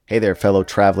Hey there, fellow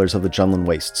travelers of the Junlin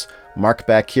Wastes. Mark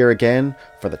back here again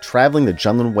for the Traveling the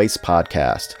Junlin Wastes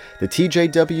podcast, the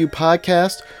TJW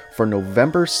Podcast for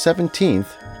November 17th,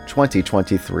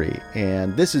 2023.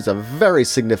 And this is a very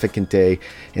significant day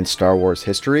in Star Wars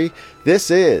history.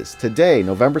 This is, today,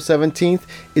 November 17th,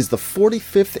 is the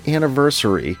 45th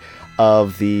anniversary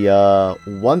of the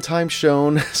one-time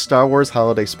shown Star Wars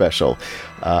Holiday Special.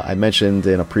 I mentioned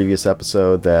in a previous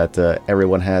episode that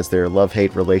everyone has their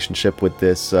love-hate relationship with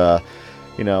this, I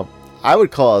would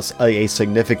call us a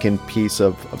significant piece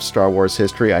of Star Wars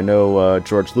history. I know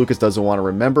George Lucas doesn't want to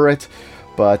remember it,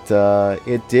 but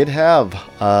it did have,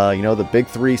 the big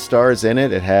three stars in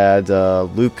it. It had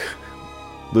Luke,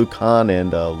 Han,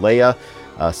 and Leia,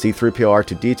 C-3PO,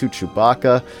 R2-D2,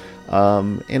 Chewbacca.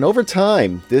 And over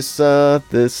time,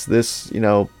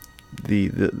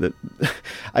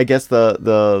 I guess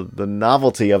the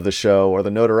novelty of the show, or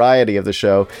the notoriety of the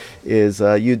show, is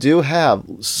you do have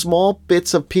small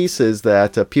bits of pieces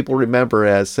that people remember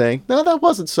as saying, no, that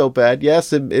wasn't so bad.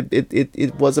 Yes,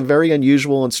 it was a very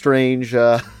unusual and strange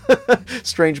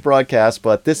strange broadcast,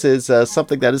 but this is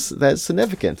something that is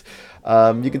significant.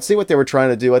 You can see what they were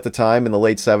trying to do at the time in the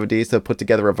late 70s to put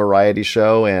together a variety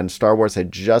show, and Star Wars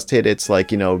had just hit its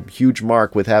huge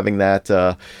mark with having that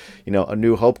A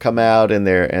New Hope come out, and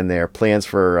their plans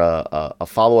for a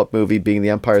follow-up movie being The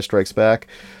Empire Strikes Back.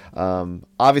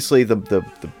 Obviously the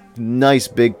nice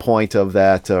big point of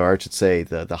that, or I should say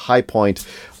the high point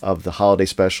of the holiday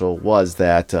special, was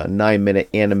that 9-minute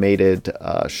animated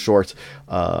short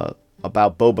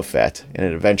about Boba Fett and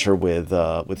an adventure with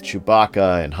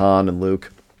Chewbacca and Han and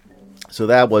Luke. So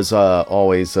that was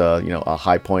always a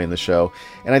high point in the show.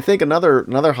 And I think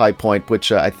another high point,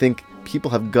 which I think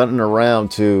people have gotten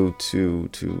around to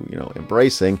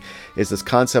embracing, is this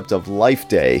concept of Life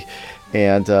Day.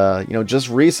 And just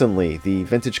recently, the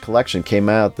Vintage Collection came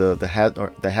out. The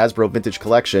Hasbro Vintage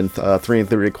Collection, 3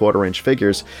 3/4-inch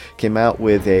figures, came out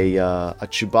with a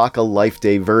Chewbacca Life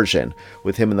Day version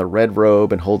with him in the red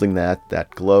robe and holding that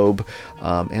globe,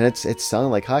 and it's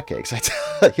selling like hotcakes.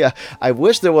 Yeah, I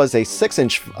wish there was a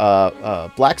 6-inch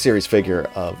Black Series figure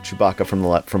of Chewbacca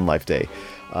from Life Day.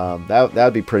 That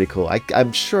would be pretty cool.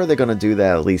 I'm sure they're going to do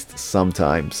that at least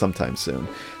sometime soon.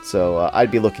 So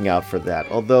I'd be looking out for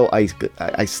that. Although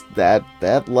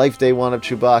that Life Day one of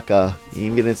Chewbacca, you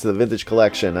can get into the Vintage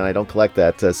Collection, and I don't collect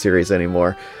that series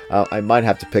anymore. I might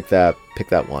have to pick that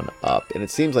one up. And it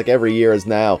seems like every year is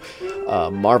now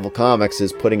Marvel Comics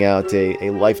is putting out a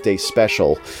Life Day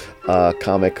special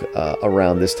comic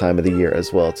around this time of the year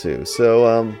as well too.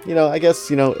 So I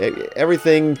guess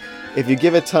everything. If you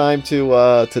give it time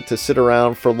to sit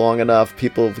around for long enough,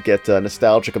 people get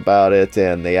nostalgic about it,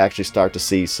 and they actually start to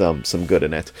see some good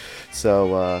in it.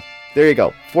 So there you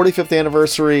go. 45th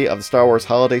anniversary of the Star Wars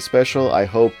Holiday Special. I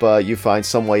hope you find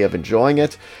some way of enjoying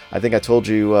it. I think I told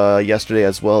you yesterday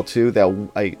as well too that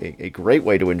a great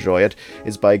way to enjoy it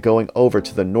is by going over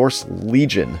to the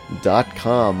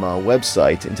NorseLegion.com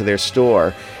website, into their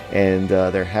store, and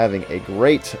they're having a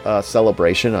great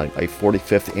celebration, a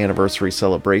 45th anniversary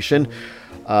celebration,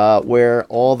 where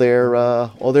all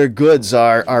their goods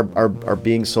are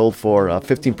being sold for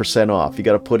 15% off. You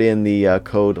got to put in the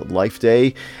code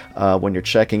LifeDay when you're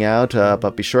checking out,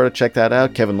 but be sure to check that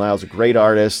out. Kevin Lyle's a great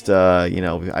artist.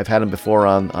 I've had him before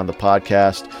on the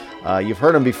podcast. You've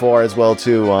heard him before as well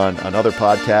too on other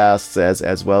podcasts,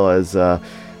 as well as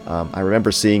I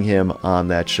remember seeing him on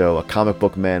that show, A Comic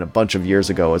Book Man, a bunch of years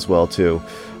ago as well too.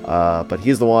 But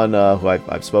he's the one who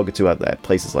I've spoken to at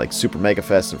places like Super Mega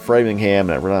Fest in Framingham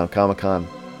and at Rhode Island Comic Con.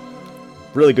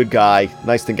 Really good guy.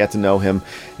 Nice to get to know him.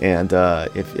 And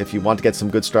if you want to get some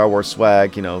good Star Wars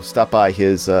swag, stop by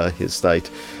his site,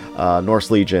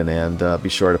 Norse Legion, and be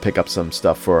sure to pick up some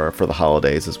stuff for the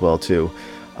holidays as well too.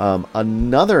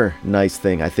 Another nice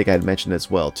thing I think I'd mentioned as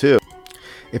well too,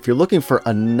 if you're looking for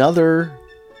another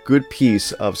good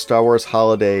piece of Star Wars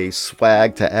holiday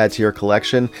swag to add to your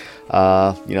collection,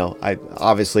 I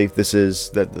obviously, this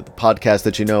is the podcast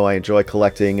that I enjoy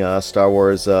collecting Star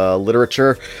Wars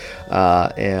literature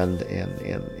and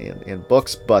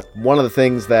books. But one of the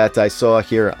things that I saw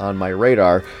here on my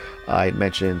radar, I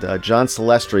mentioned John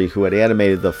Celestri, who had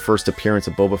animated the first appearance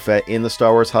of Boba Fett in the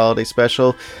Star Wars Holiday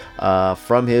Special.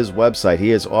 From his website,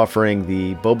 he is offering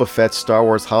the Boba Fett Star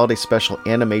Wars Holiday Special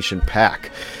Animation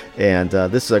Pack. And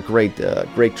this is a great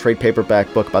trade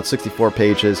paperback book, about 64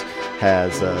 pages,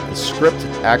 has the script,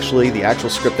 the actual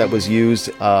script that was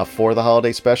used for the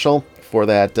holiday special, for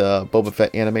that Boba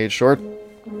Fett animated short,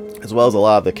 as well as a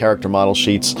lot of the character model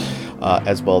sheets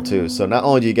as well too. So not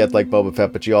only do you get like Boba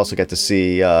Fett, but you also get to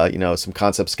see some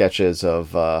concept sketches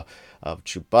of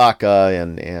Chewbacca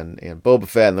and Boba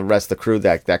Fett and the rest of the crew,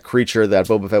 that creature that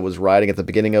Boba Fett was riding at the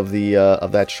beginning of the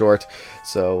of that short.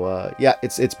 So yeah,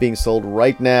 it's being sold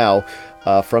right now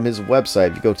from his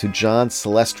website. If you go to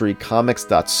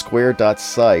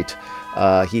johncelestrycomics.square.site,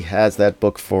 he has that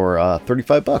book for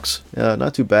 $35.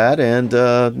 Not too bad, and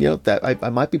that I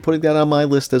might be putting that on my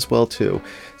list as well too.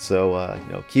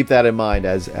 So keep that in mind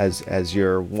as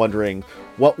you're wondering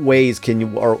what ways can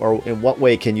you or in what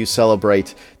way can you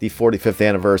celebrate the 45th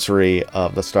anniversary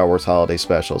of the Star Wars Holiday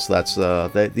Special. So that's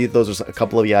those are a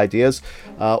couple of the ideas.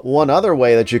 One other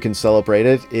way that you can celebrate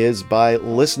it is by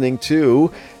listening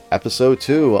to Episode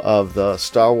 2 of the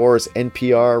Star Wars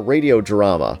NPR radio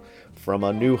drama, From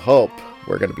A New Hope.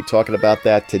 We're going to be talking about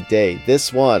that today.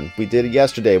 This one, we did it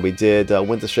yesterday. We did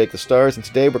When to Shake the Stars, and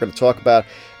today we're going to talk about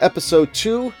Episode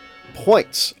 2,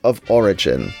 Points of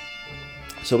Origin.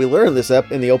 So we learned this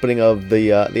in the opening of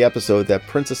the episode that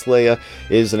Princess Leia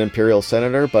is an Imperial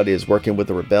senator, but is working with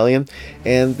the rebellion.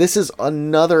 And this is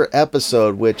another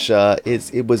episode which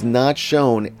it was not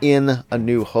shown in A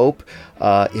New Hope.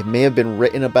 It may have been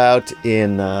written about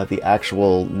in the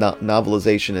actual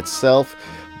novelization itself,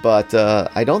 but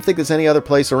I don't think there's any other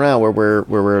place around where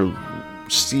we're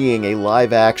seeing a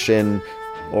live action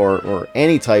or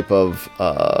any type of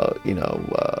a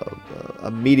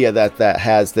media that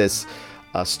has this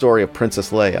story of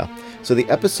Princess Leia. So the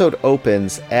episode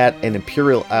opens at an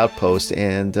Imperial outpost,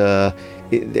 and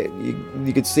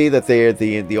you can see that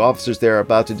the officers there are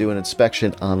about to do an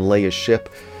inspection on Leia's ship,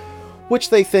 which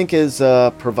they think is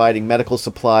providing medical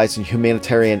supplies and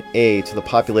humanitarian aid to the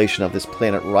population of this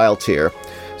planet Ryltir.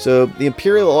 So the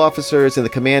Imperial officers and the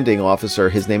commanding officer,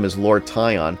 his name is Lord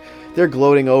Tyon, they're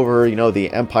gloating over,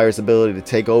 the Empire's ability to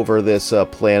take over this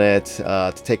planet,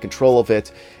 to take control of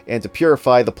it, and to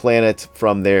purify the planet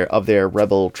from their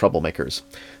rebel troublemakers.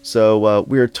 So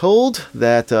we are told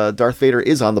that Darth Vader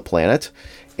is on the planet,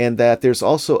 and that there's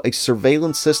also a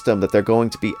surveillance system that they're going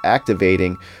to be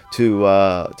activating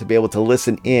to be able to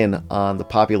listen in on the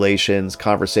population's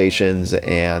conversations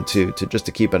and to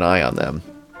keep an eye on them.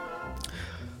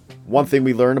 One thing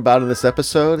we learn about in this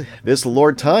episode, this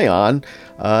Lord Tyon,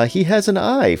 he has an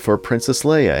eye for Princess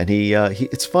Leia, and he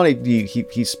it's funny,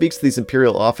 he speaks to these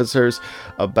Imperial officers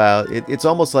about it. It's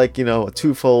almost like, a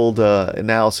twofold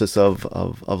analysis of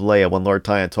Leia when Lord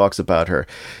Tyon talks about her.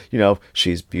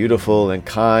 She's beautiful and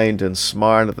kind and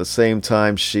smart, and at the same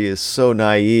time she is so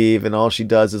naive, and all she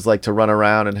does is like to run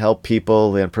around and help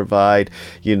people and provide,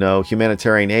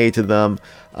 humanitarian aid to them.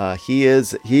 He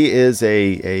is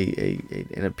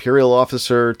an Imperial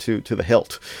officer to the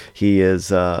hilt. He is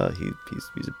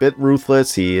he's a bit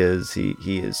ruthless. He is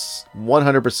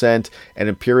 100% an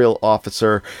Imperial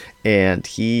officer, and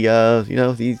he's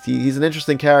an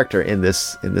interesting character in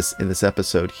this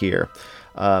episode here.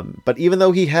 But even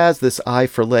though he has this eye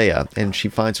for Leia and she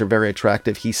finds her very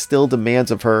attractive, he still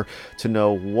demands of her to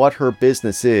know what her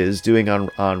business is doing on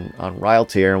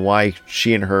Ryltir and why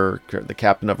she and the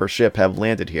captain of her ship, have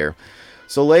landed here.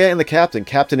 So Leia and the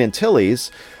Captain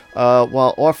Antilles,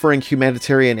 while offering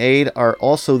humanitarian aid, are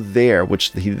also there,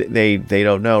 which they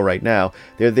don't know right now.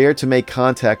 They're there to make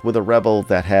contact with a rebel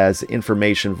that has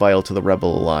information vital to the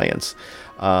Rebel Alliance.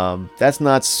 That's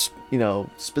not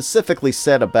specifically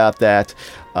said about that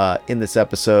in this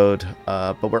episode,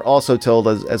 but we're also told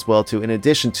as well too, in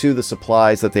addition to the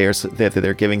supplies that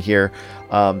they're giving here,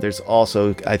 there's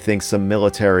also, I think, some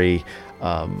military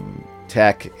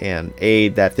tech and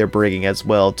aid that they're bringing as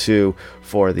well too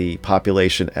for the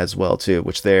population as well too,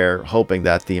 which they're hoping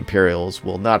that the Imperials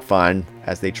will not find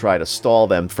as they try to stall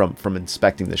them from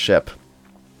inspecting the ship.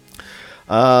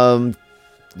 Lord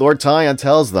Tyon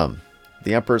tells them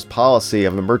the Emperor's policy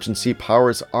of emergency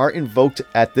powers are invoked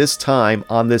at this time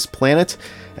on this planet,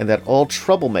 and that all these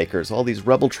rebel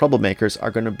troublemakers,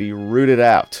 are going to be rooted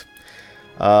out.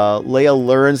 Leia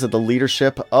learns that the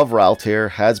leadership of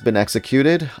Ryltir has been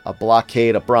executed. A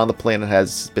blockade around the planet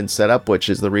has been set up, which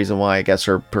is the reason why I guess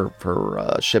her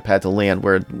ship had to land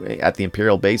at the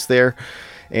Imperial base there,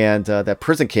 and that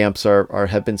prison camps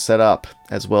have been set up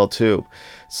as well too.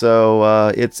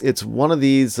 So it's one of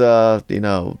these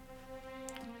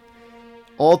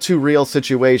all too real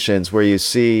situations where you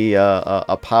see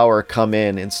a power come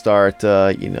in and start,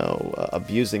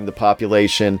 abusing the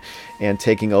population and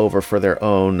taking over for their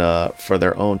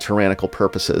own tyrannical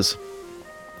purposes.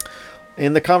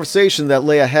 In the conversation that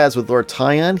Leia has with Lord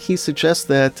Tyon, he suggests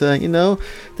that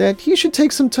that he should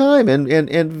take some time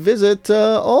and visit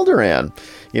Alderaan.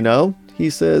 He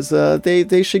says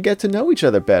they should get to know each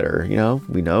other better.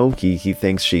 We know he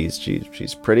thinks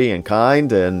she's pretty and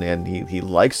kind, and he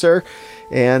likes her.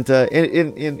 And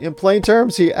in plain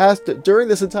terms, he asked during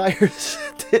this entire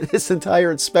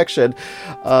inspection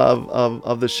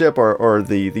of the ship, or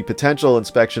the potential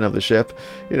inspection of the ship,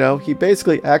 he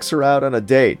basically asks her out on a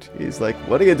date. He's like,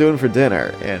 "What are you doing for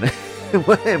dinner?" And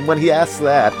when he asks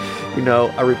that,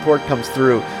 a report comes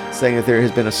through saying that there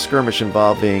has been a skirmish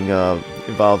involving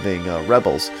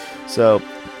rebels. So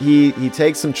he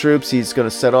takes some troops. He's going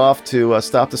to set off to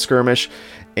stop the skirmish.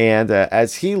 And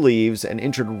as he leaves, an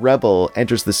injured rebel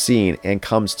enters the scene and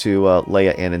comes to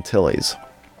Leia and Antilles.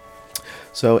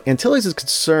 So Antilles is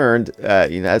concerned,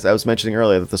 as I was mentioning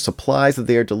earlier, that the supplies that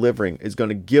they are delivering is going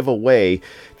to give away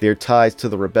their ties to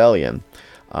the rebellion.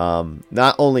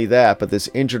 Not only that, but this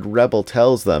injured rebel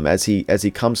tells them as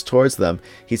he comes towards them,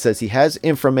 he says he has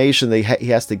information that he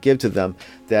has to give to them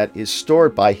that is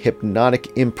stored by hypnotic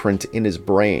imprint in his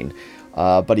brain.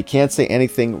 But he can't say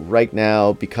anything right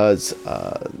now because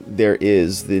there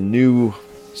is the new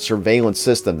surveillance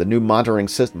system, the new monitoring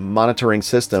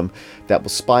system that will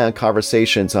spy on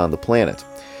conversations on the planet.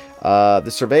 The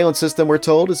surveillance system, we're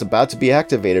told, is about to be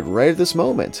activated right at this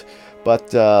moment. But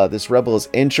this rebel is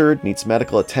injured, needs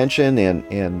medical attention,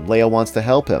 and Leia wants to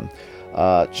help him.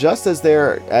 Just as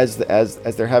they're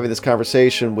having this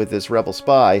conversation with this rebel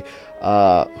spy,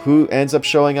 who ends up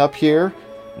showing up here?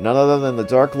 None other than the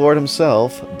Dark Lord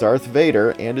himself, Darth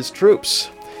Vader, and his troops.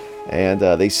 And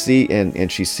they see,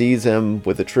 and she sees him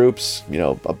with the troops,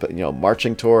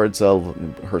 marching towards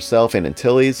herself and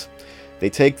Antilles. They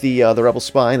take the rebel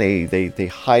spy and they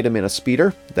hide him in a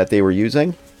speeder that they were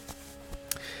using.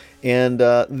 And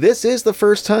this is the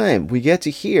first time we get to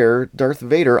hear Darth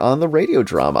Vader on the radio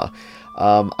drama.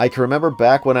 I can remember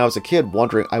back when I was a kid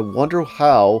wondering, I wonder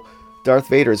how Darth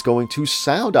Vader is going to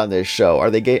sound on this show.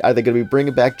 Are they going to be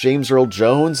bringing back James Earl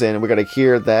Jones, and we're going to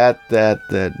hear that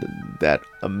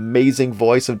amazing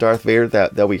voice of Darth Vader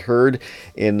that we heard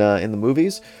in the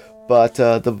movies? But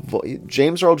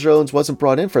James Earl Jones wasn't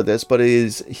brought in for this, but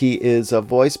he is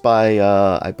voiced by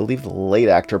I believe the late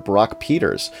actor Brock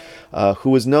Peters, who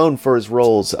was known for his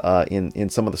roles in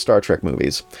some of the Star Trek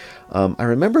movies. I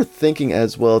remember thinking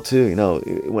as well too,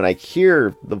 when I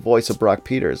hear the voice of Brock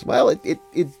Peters, well,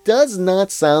 it does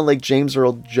not sound like James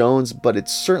Earl Jones, but it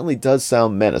certainly does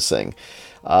sound menacing.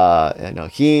 He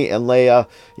and Leia,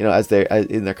 as they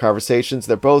in their conversations,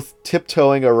 they're both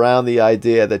tiptoeing around the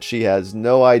idea that she has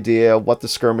no idea what the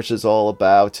skirmish is all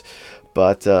about.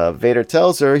 But Vader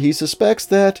tells her he suspects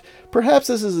that perhaps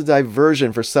this is a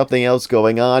diversion for something else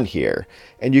going on here.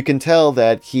 And you can tell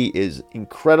that he is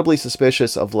incredibly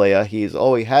suspicious of Leia. He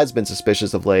always has been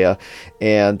suspicious of Leia,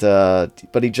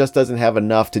 but he just doesn't have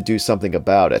enough to do something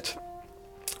about it.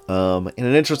 And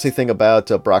an interesting thing about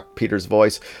Brock Peters'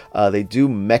 voice, they do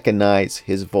mechanize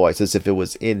his voice as if it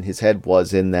was in his head,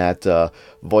 was in that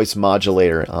voice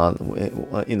modulator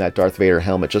in that Darth Vader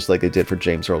helmet, just like they did for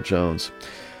James Earl Jones.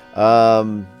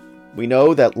 We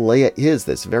know that Leia is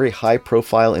this very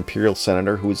high-profile Imperial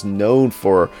senator who is known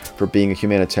for being a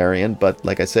humanitarian, but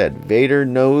like I said, Vader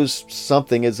knows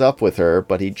something is up with her,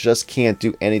 but he just can't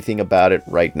do anything about it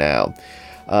right now.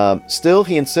 Still,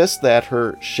 he insists that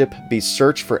her ship be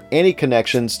searched for any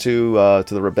connections to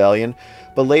the rebellion,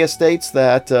 but Leia states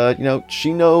that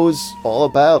she knows all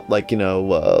about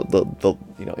the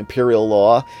Imperial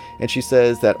law, and she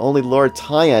says that only Lord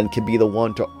Tyan can be the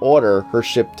one to order her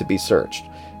ship to be searched.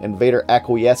 And Vader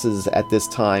acquiesces at this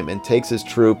time and takes his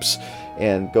troops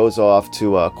and goes off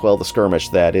to quell the skirmish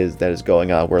that is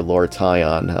going on where Lord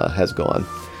Tyan has gone.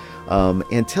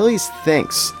 Antilles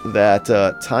thinks that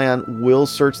Tyan will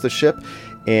search the ship,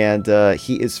 and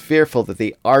he is fearful that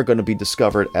they are going to be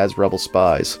discovered as rebel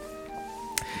spies.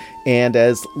 And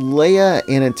as Leia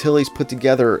and Antilles put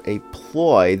together a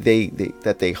ploy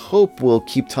that they hope will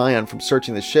keep Tyan from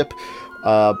searching the ship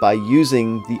by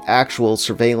using the actual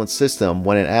surveillance system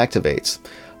when it activates.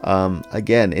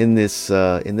 Again, in this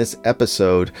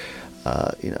episode,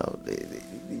 it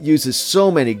uses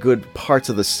so many good parts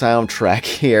of the soundtrack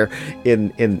here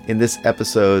in this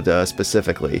episode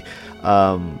specifically.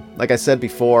 Like I said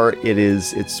before,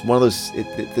 it's one of those.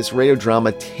 This radio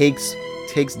drama takes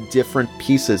different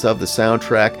pieces of the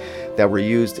soundtrack that were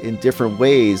used in different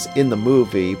ways in the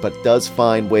movie, but does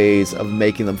find ways of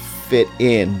making them fit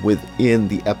in within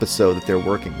the episode that they're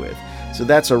working with. So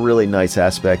that's a really nice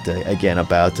aspect, again,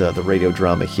 about the radio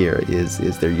drama here, is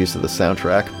their use of the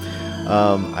soundtrack.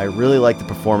 I really like the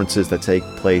performances that take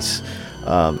place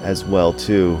as well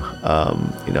too.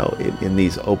 In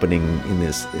these opening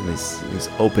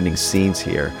scenes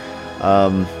here,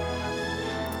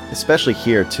 especially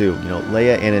here too.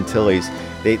 Leia and Antilles,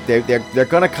 they're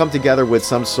going to come together with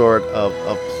some sort of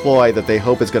ploy that they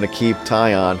hope is going to keep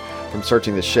Tyan from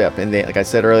searching the ship. And they, like I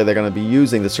said earlier, they're going to be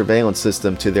using the surveillance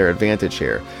system to their advantage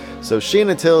here. So she and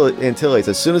Antilles,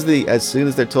 as soon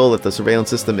as they're told that the surveillance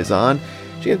system is on,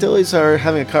 she and Antilles are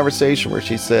having a conversation where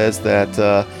she says that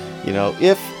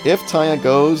if Tyon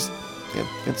goes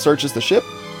and searches the ship,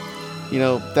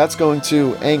 that's going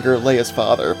to anger Leia's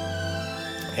father.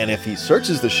 And if he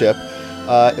searches the ship,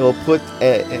 it will put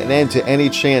an end to any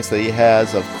chance that he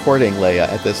has of courting Leia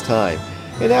at this time.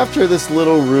 And after this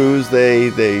little ruse,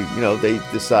 they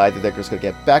decide that they're just going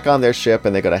to get back on their ship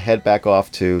and they're going to head back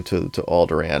off to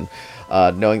Alderaan,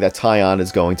 knowing that Tyon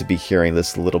is going to be hearing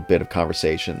this little bit of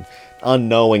conversation,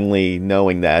 unknowingly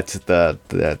knowing that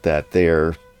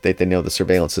they know the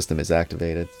surveillance system is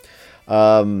activated.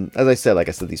 As I said,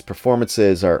 these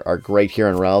performances are great here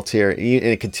in Raltyr, and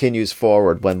it continues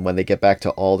forward when they get back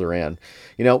to Alderaan.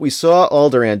 We saw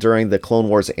Alderaan during the Clone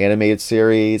Wars animated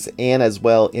series, and as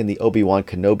well in the Obi-Wan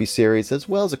Kenobi series, as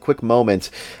well as a quick moment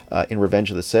in Revenge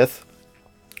of the Sith.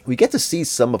 We get to see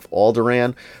some of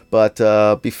Alderaan,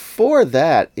 but before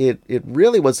that, it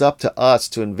really was up to us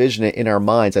to envision it in our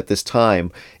minds at this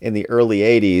time in the early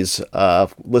 80s,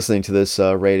 listening to this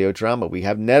radio drama. We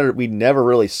never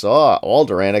really saw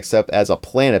Alderaan except as a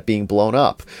planet being blown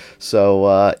up.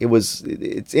 So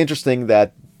it's interesting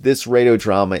that this radio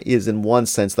drama is, in one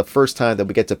sense, the first time that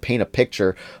we get to paint a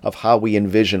picture of how we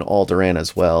envision Alderaan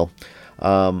as well.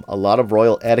 A lot of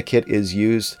royal etiquette is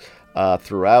used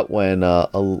throughout when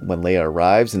Leia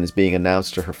arrives and is being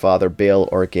announced to her father, Bail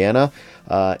Organa,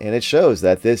 and it shows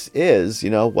that this is,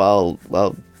 while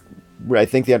I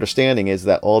think the understanding is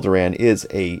that Alderaan is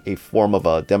a form of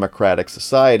a democratic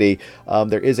society,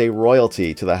 there is a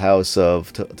royalty to the house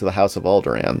of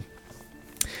Alderaan.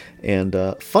 And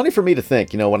funny for me to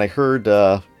think, when I heard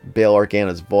Bail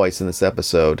Organa's voice in this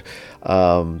episode,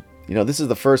 this is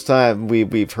the first time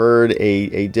we've heard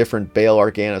a different Bail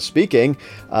Organa speaking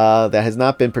that has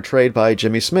not been portrayed by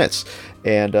Jimmy Smits.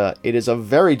 And it is a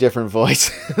very different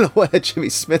voice than what Jimmy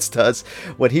Smits does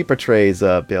when he portrays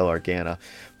Bail Organa.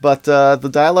 But the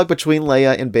dialogue between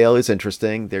Leia and Bail is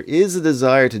interesting. There is a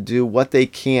desire to do what they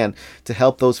can to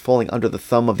help those falling under the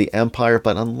thumb of the Empire,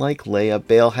 but unlike Leia,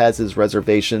 Bail has his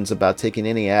reservations about taking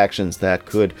any actions that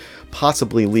could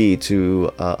possibly lead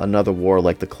to another war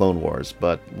like the Clone Wars.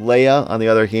 But Leia, on the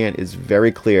other hand, is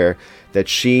very clear that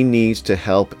she needs to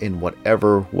help in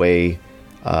whatever way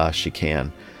she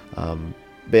can.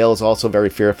 Bail is also very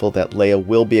fearful that Leia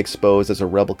will be exposed as a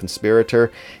rebel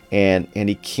conspirator, and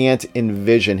he can't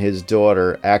envision his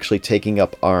daughter actually taking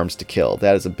up arms to kill.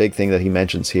 That is a big thing that he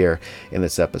mentions here in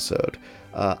this episode.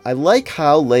 I like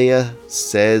how Leia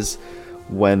says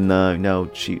when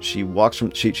she walks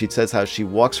from she says how she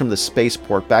walks from the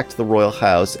spaceport back to the royal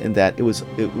house, and that it was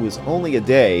only a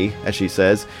day, as she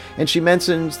says, and she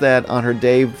mentions that on her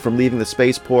day from leaving the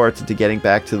spaceport to getting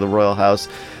back to the royal house,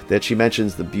 that she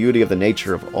mentions the beauty of the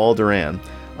nature of Alderaan.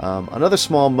 Another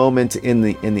small moment in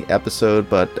the episode,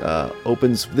 but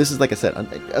opens. This is, like I said,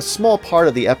 a small part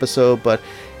of the episode, but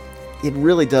it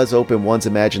really does open one's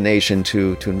imagination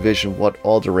to envision what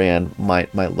Alderaan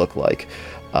might look like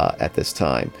at this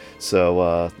time.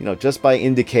 So just by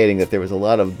indicating that there was a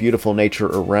lot of beautiful nature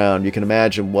around, you can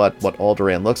imagine what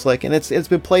Alderaan looks like, and it's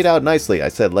been played out nicely. I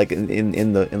said, like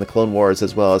in the Clone Wars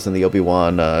as well as in the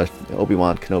Obi-Wan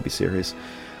Kenobi series.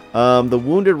 The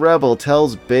wounded rebel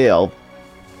tells Bail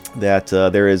that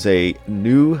there is a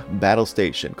new battle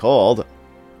station called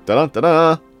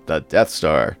the Death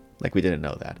Star. Like we didn't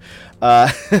know that.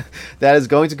 That is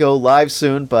going to go live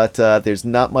soon, but there's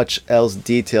not much else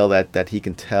detail that he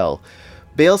can tell.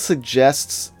 Bail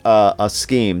suggests a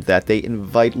scheme that they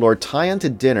invite Lord Tyon to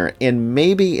dinner, and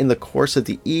maybe in the course of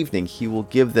the evening he will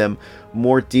give them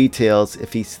more details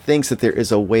if he thinks that there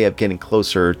is a way of getting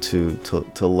closer to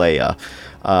Leia,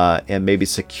 and maybe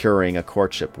securing a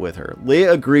courtship with her.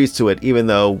 Leia agrees to it, even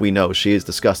though we know she is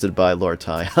disgusted by Lord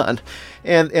Tyon.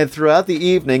 And throughout the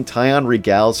evening, Tyon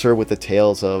regales her with the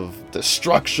tales of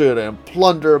destruction and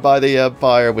plunder by the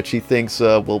Empire, which he thinks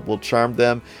will charm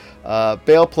them.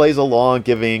 Bail plays along,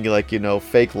 giving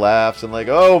fake laughs and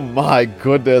oh my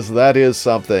goodness, that is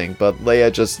something. But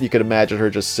Leia you could imagine her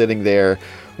just sitting there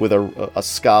with a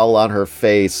scowl on her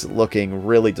face, looking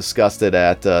really disgusted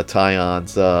at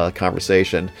Tyon's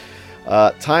conversation.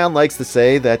 Tyon likes to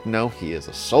say that he is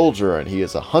a soldier and he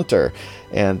is a hunter,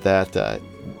 and that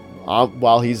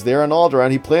while he's there in Alderaan,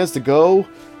 he plans to go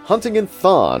hunting in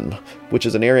Thon, which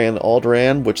is an area in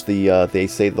Alderaan which they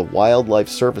say the wildlife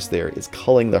service there is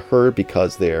culling the herd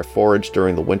because their forage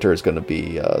during the winter is going to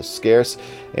be scarce,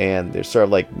 and they're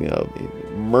sort of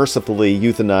mercifully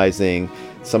euthanizing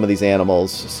some of these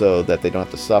animals so that they don't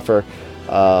have to suffer.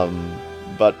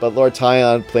 but Lord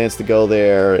Tyon plans to go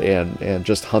there and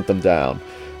just hunt them down.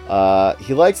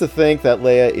 He likes to think that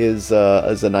Leia is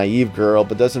a naive girl,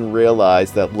 but doesn't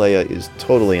realize that Leia is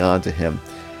totally onto him.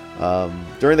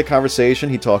 During the conversation,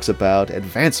 he talks about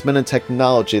advancement in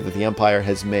technology that the Empire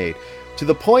has made, to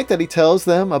the point that he tells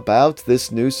them about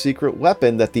this new secret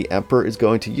weapon that the Emperor is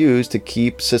going to use to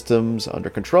keep systems under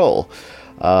control.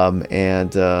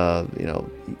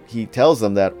 He tells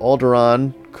them that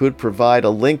Alderaan could provide a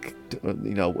link,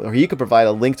 or he could provide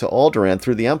a link to Alderaan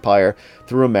through the Empire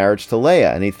through a marriage to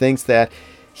Leia. And he thinks that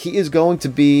he is going to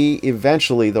be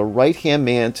eventually the right-hand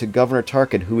man to Governor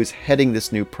Tarkin, who is heading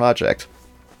this new project.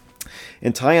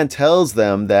 And Tyon tells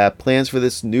them that plans for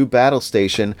this new battle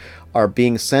station are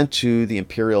being sent to the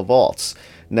Imperial Vaults.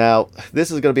 Now,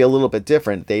 this is going to be a little bit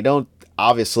different. They don't,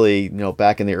 obviously,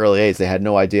 back in the early 80s, they had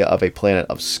no idea of a planet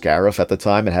of Scarif at the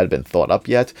time. It hadn't been thought up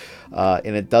yet.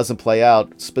 And it doesn't play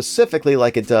out specifically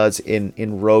like it does in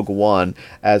Rogue One,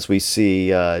 as we see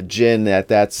Jyn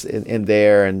that's in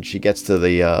there, and she gets to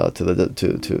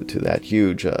that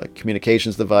huge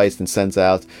communications device and sends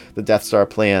out the Death Star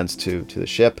plans to the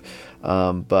ship.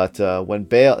 But when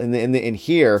Bail in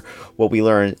here, what we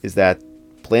learn is that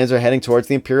plans are heading towards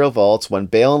the Imperial Vaults when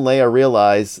Bail and Leia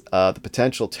realize the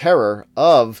potential terror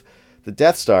of the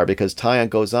Death Star, because Tyon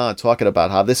goes on talking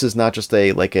about how this is not just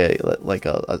a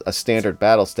standard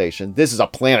battle station. This is a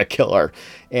planet killer,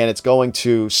 and it's going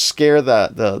to scare it's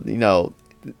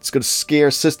going to scare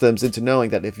systems into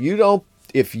knowing that if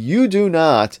you do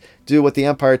not do what the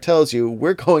Empire tells you,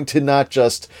 we're going to not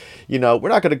just, we're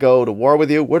not going to go to war with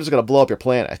you. We're just going to blow up your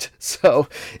planet. So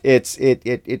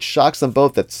it shocks them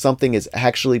both that something has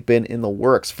actually been in the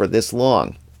works for this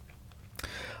long.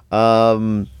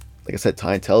 Like I said,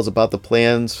 Tyon tells about the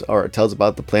plans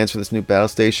for this new battle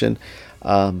station.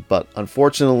 But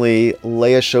unfortunately,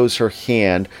 Leia shows her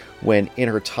hand when, in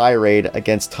her tirade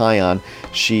against Tyon,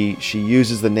 she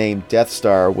uses the name Death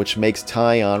Star, which makes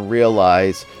Tyon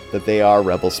realize that they are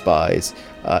rebel spies.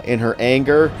 In her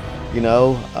anger,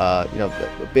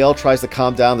 Bail tries to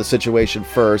calm down the situation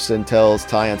first and tells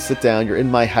Tyon, "Sit down. You're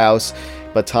in my house."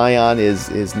 But Tyon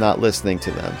is not listening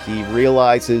to them. He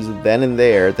realizes then and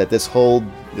there that this whole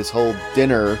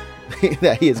dinner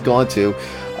that he has gone to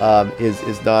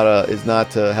is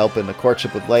not to help in the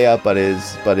courtship with Leia, but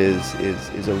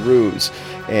is a ruse,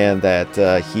 and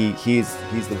that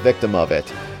he's the victim of it.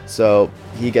 So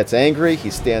he gets angry.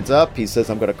 He stands up. He says,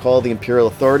 "I'm going to call the Imperial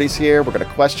authorities here. We're going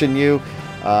to question you."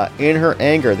 In her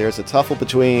anger, there's a tussle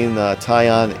between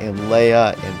Tyon and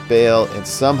Leia and Bail, and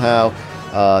somehow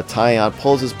Tyon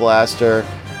pulls his blaster.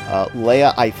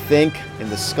 Leia, I think, in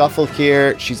the scuffle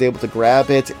here, she's able to grab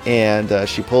it, and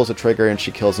she pulls the trigger, and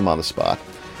she kills him on the spot.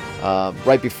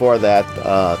 Right before that,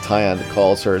 Tyon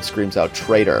calls her and screams out,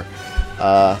 "Traitor."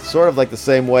 Sort of like the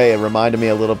same way, it reminded me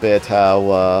a little bit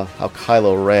how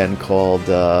Kylo Ren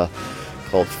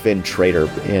called Finn traitor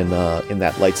in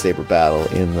that lightsaber battle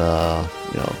in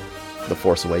The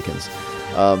Force Awakens.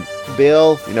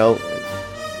 Bail,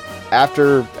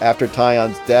 after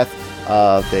Tyon's death,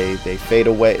 they fade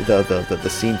away. The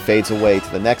scene fades away to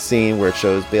the next scene, where it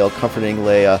shows Bail comforting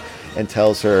Leia and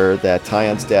tells her that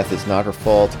Tyon's death is not her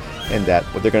fault, and that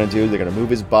what they're going to do, they're going to move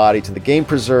his body to the game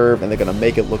preserve, and they're going to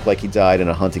make it look like he died in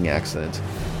a hunting accident.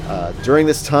 During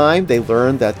this time, they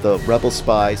learn that the rebel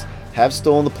spies have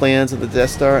stolen the plans of the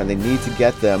Death Star, and they need to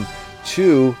get them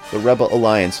to the Rebel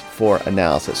Alliance for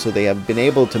analysis. So they have been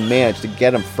able to manage to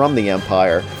get them from the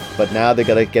Empire, but now they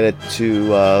got to get it to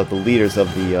the leaders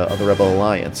of the Rebel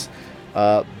Alliance.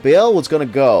 Bail was going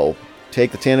to go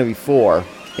take the Tantive 4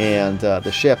 and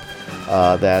the ship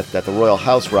that the Royal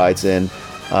House rides in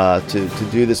to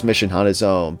do this mission on his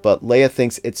own, but Leia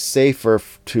thinks it's safer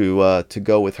to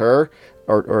go with her,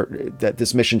 or that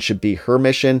this mission should be her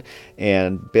mission,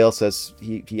 and Bail says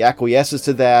he acquiesces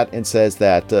to that and says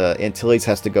that Antilles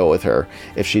has to go with her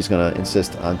if she's going to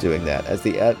insist on doing that. As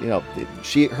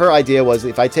her idea was,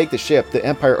 if I take the ship, the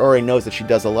Empire already knows that she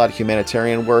does a lot of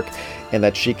humanitarian work, and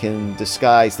that she can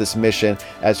disguise this mission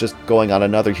as just going on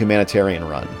another humanitarian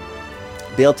run.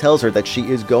 Bail tells her that she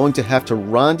is going to have to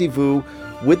rendezvous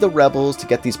with the rebels to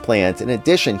get these plans. In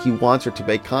addition, he wants her to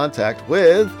make contact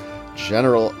with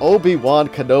General Obi-Wan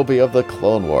Kenobi of the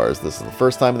Clone Wars. This is the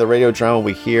first time in the radio drama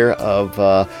we hear of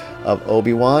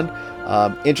Obi-Wan.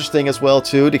 Interesting as well,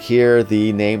 too, to hear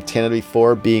the name Tantive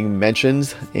 4 being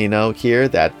mentioned, here,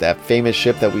 that famous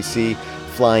ship that we see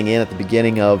flying in at the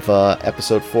beginning of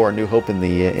Episode 4, A New Hope, in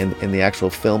the actual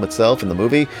film itself, in the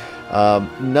movie.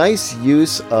 Nice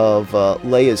use of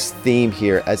Leia's theme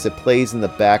here as it plays in the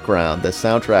background, the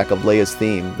soundtrack of Leia's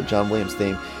theme, the John Williams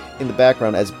theme, in the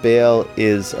background as Bail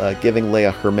is giving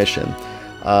Leia her mission.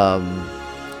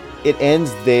 it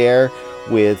ends there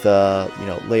with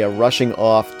Leia rushing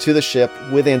off to the ship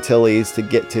with Antilles to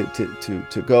get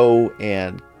to go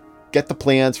and get the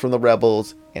plans from the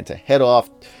rebels and to head off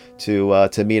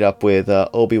to meet up with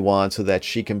Obi-Wan so that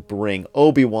she can bring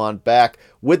Obi-Wan back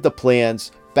with the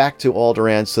plans back to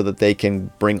Alderaan so that they can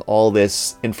bring all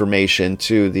this information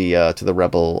to the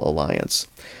Rebel Alliance.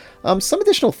 Some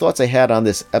additional thoughts I had on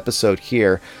this episode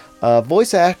here.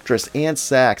 Voice actress Anne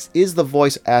Sachs is the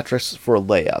voice actress for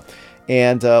Leia.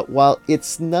 And while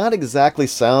it's not exactly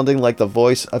sounding like the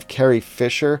voice of Carrie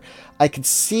Fisher, I can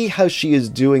see how she is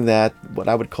doing that, what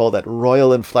I would call that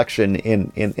royal inflection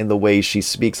in the way she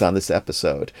speaks on this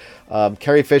episode.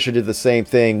 Carrie Fisher did the same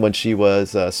thing when she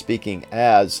was speaking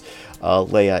as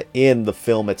Leia in the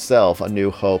film itself, A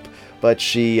New Hope. But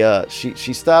she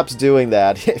stops doing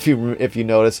that. If you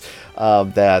notice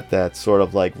that sort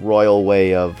of like royal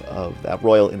way of that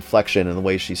royal inflection in the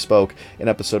way she spoke in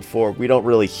episode 4, we don't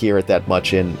really hear it that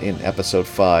much in episode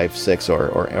 5, 6,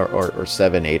 or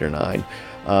 7, 8, or 9.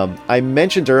 I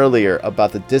mentioned earlier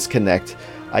about the disconnect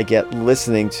I get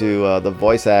listening to the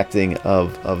voice acting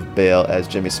of Bale as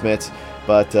Jimmy Smits,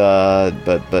 but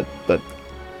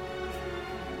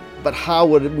how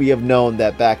would we have known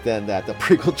that back then that the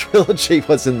prequel trilogy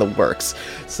was in the works?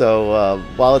 So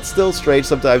while it's still strange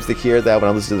sometimes to hear that when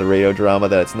I listen to the radio drama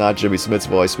that it's not Jimmy Smith's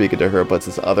voice speaking to her, but it's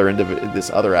this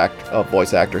other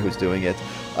voice actor who's doing it,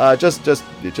 it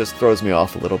just throws me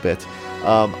off a little bit.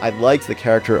 I liked the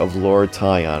character of Lord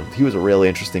Tyon. He was a really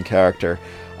interesting character.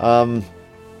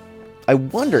 I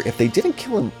wonder if they didn't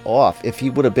kill him off, if he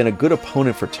would have been a good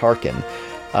opponent for Tarkin.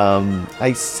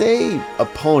 I say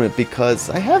opponent because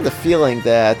I have the feeling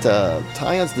that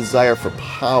Tyon's desire for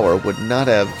power would not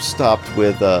have stopped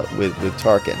with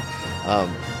Tarkin.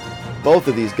 Both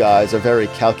of these guys are very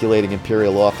calculating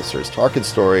Imperial officers. Tarkin's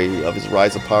story of his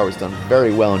rise of power is done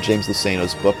very well in James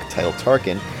Luceno's book titled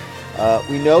Tarkin.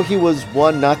 We know he was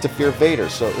one not to fear Vader,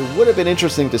 so it would have been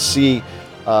interesting to see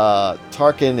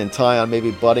Tarkin and Tyon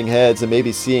maybe butting heads and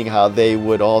maybe seeing how they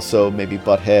would also maybe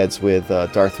butt heads with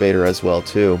Darth Vader as well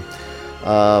too.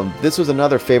 This was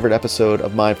another favorite episode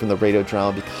of mine from the radio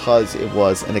drama because it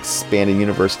was an expanded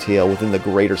universe tale within the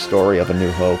greater story of A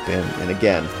New Hope, and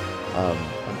again,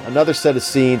 another set of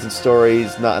scenes and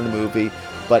stories not in the movie,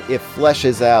 but it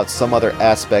fleshes out some other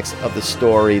aspects of the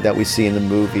story that we see in the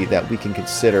movie that we can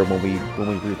consider when we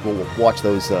watch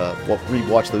those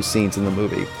rewatch those scenes in the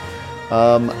movie.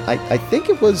 I think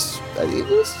it was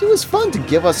fun to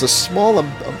give us a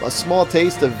small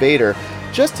taste of Vader,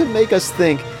 just to make us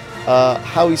think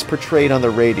how he's portrayed on the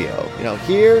radio. You know,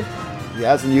 here he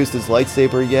hasn't used his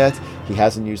lightsaber yet. He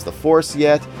hasn't used the Force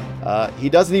yet. He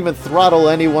doesn't even throttle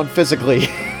anyone physically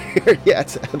here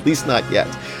yet, at least not yet.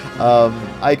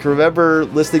 I can remember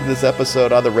listening to this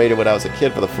episode on the radio when I was a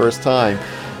kid for the first time,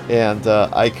 and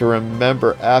I can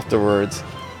remember afterwards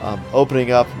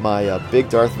opening up my big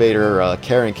Darth Vader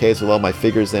carrying case with all my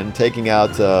figures in, taking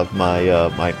out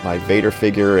my Vader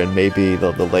figure and maybe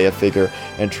the Leia figure,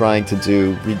 and trying to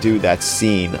redo that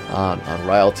scene on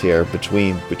Ryltear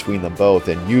between them both,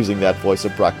 and using that voice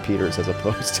of Brock Peters as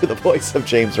opposed to the voice of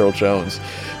James Earl Jones.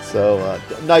 So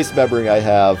nice memory I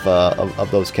have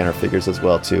of those Kenner figures as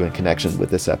well too, in connection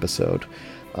with this episode.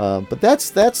 But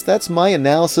that's my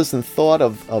analysis and thought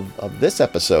of this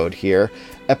episode here,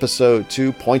 episode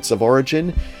 2, Points of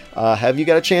Origin. Have you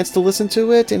got a chance to listen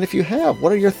to it? And if you have,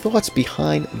 what are your thoughts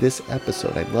behind this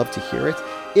episode? I'd love to hear it.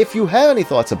 If you have any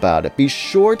thoughts about it, be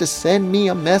sure to send me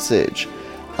a message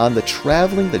on the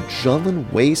Traveling the Jundland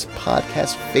Ways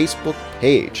podcast Facebook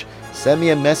page. Send me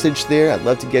a message there. I'd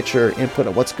love to get your input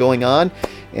on what's going on,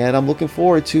 and I'm looking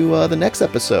forward to the next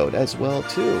episode as well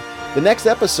too. The next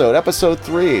episode, episode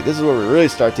 3, this is where we really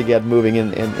start to get moving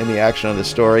in the action of the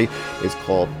story, is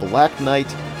called Black Knight,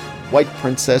 White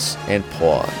Princess, and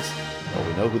Pawns. Well,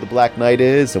 we know who the Black Knight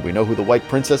is, and we know who the White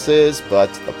Princess is, but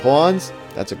the Pawns?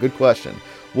 That's a good question.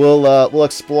 We'll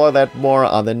explore that more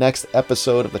on the next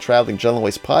episode of the Traveling Jundland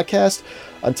Ways podcast.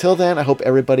 Until then, I hope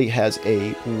everybody has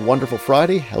a wonderful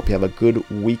Friday. Hope you have a good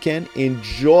weekend.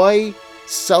 Enjoy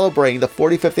celebrating the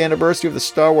 45th anniversary of the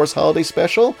Star Wars Holiday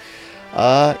Special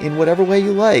in whatever way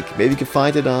you like. Maybe you can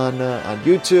find it on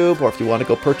YouTube, or if you want to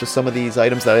go purchase some of these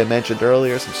items that I mentioned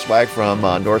earlier, some swag from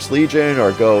Norse Legion,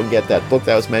 or go and get that book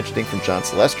that I was mentioning from John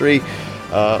Celestri,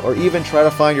 or even try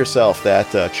to find yourself that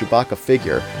Chewbacca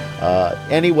figure.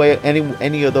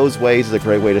 Any of those ways is a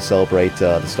great way to celebrate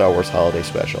the Star Wars Holiday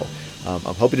Special.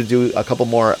 I'm hoping to do a couple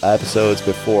more episodes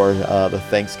before the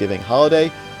Thanksgiving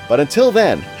holiday. But until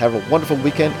then, have a wonderful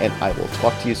weekend, and I will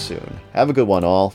talk to you soon. Have a good one, all.